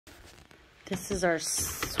This is our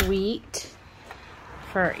suite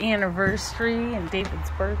for our anniversary and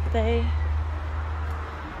David's birthday.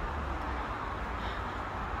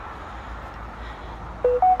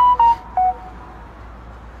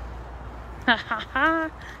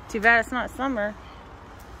 Too bad it's not summer.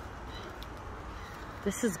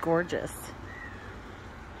 This is gorgeous.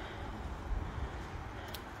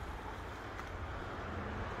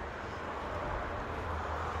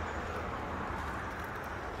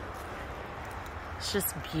 It's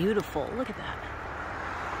just beautiful. Look at that.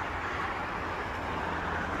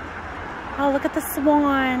 Oh, look at the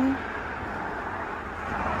swan.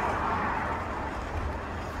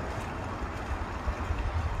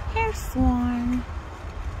 Here's swan.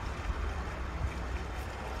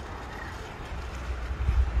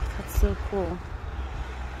 That's so cool.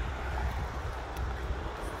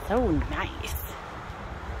 So nice.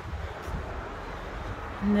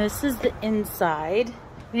 And this is the inside.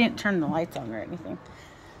 We didn't turn the lights on or anything.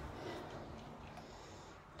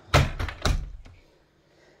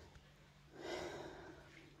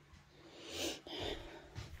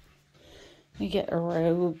 You get a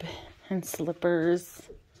robe and slippers.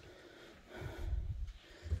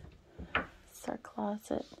 It's our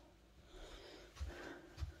closet.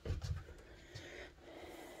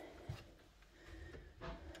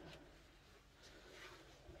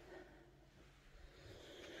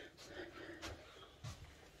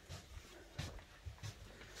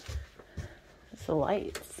 The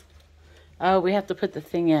lights. Oh, we have to put the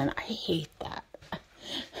thing in. I hate that.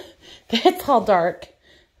 It's all dark.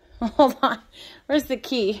 Hold on. Where's the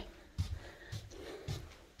key?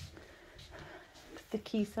 Put the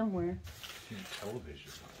key somewhere.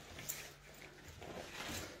 Television.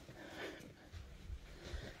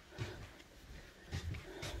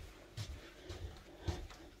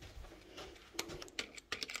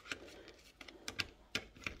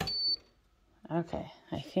 Okay,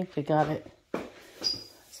 I think we got it.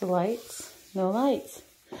 The lights. No lights.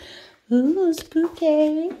 Ooh,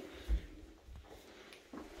 spooky.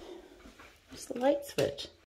 Where's the light switch?